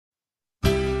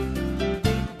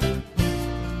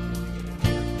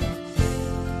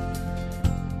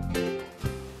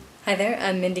Hi there,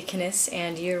 I'm Mindie Kniss,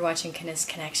 and you're watching Kniss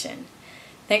Connection.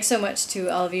 Thanks so much to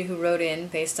all of you who wrote in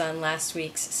based on last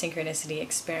week's synchronicity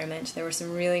experiment. There were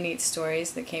some really neat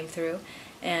stories that came through,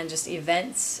 and just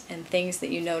events and things that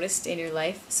you noticed in your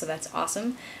life, so that's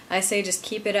awesome. I say just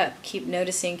keep it up, keep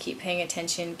noticing, keep paying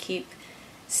attention, keep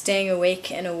staying awake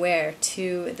and aware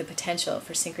to the potential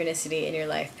for synchronicity in your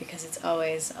life, because it's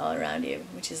always all around you,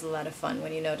 which is a lot of fun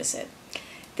when you notice it.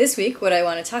 This week, what I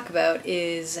want to talk about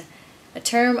is a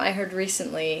term I heard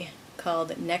recently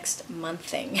called next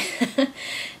monthing.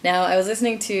 Now, I was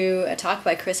listening to a talk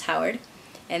by Chris Howard,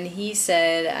 and he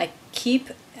said, I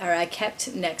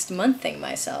kept next monthing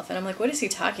myself. And I'm like, what is he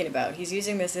talking about? He's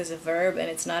using this as a verb, and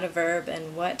it's not a verb,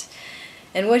 and what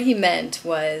he meant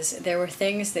was there were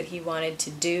things that he wanted to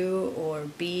do or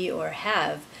be or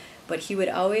have, but he would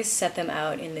always set them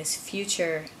out in this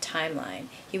future timeline.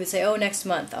 He would say, oh, next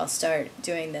month I'll start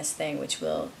doing this thing, which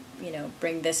will,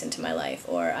 bring this into my life,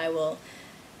 or I will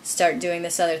start doing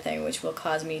this other thing, which will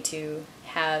cause me to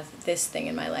have this thing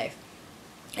in my life.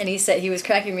 And he said, he was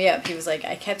cracking me up. He was like,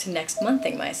 I kept next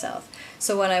monthing myself.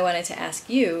 So what I wanted to ask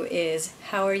you is,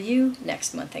 how are you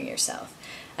next monthing yourself?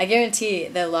 I guarantee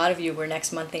that a lot of you were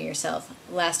next monthing yourself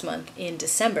last month in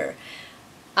December.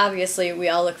 Obviously, we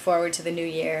all look forward to the new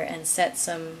year and set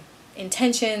some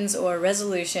intentions or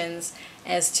resolutions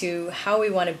as to how we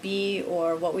want to be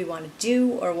or what we want to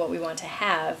do or what we want to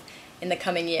have in the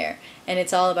coming year. And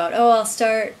it's all about, oh, I'll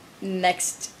start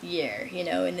next year,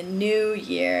 in the new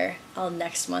year, I'll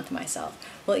next month myself.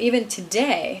 Well, even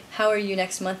today, how are you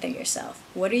next monthing yourself?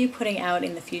 What are you putting out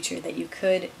in the future that you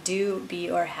could do, be,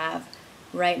 or have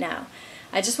right now?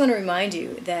 I just want to remind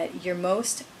you that your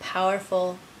most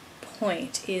powerful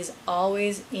point is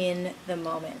always in the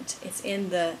moment. It's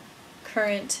in the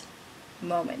current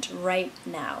moment, right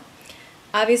now.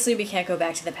 Obviously, we can't go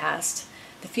back to the past.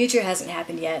 The future hasn't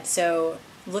happened yet, so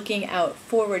looking out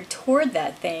forward toward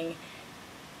that thing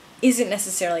isn't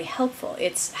necessarily helpful.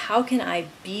 It's how can I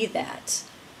be that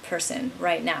person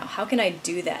right now? How can I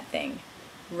do that thing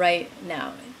right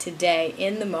now, today,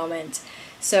 in the moment?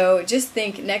 So just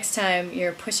think next time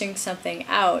you're pushing something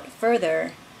out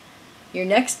further, you're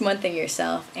next monthing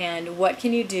yourself, and what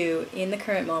can you do in the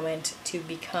current moment to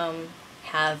become,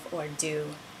 have, or do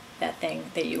that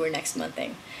thing that you were next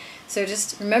monthing. So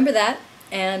just remember that,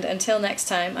 and until next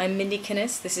time, I'm Mindie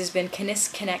Kniss. This has been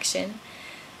Kniss Connection.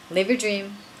 Live your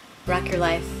dream, rock your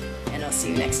life, and I'll see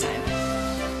you next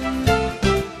time.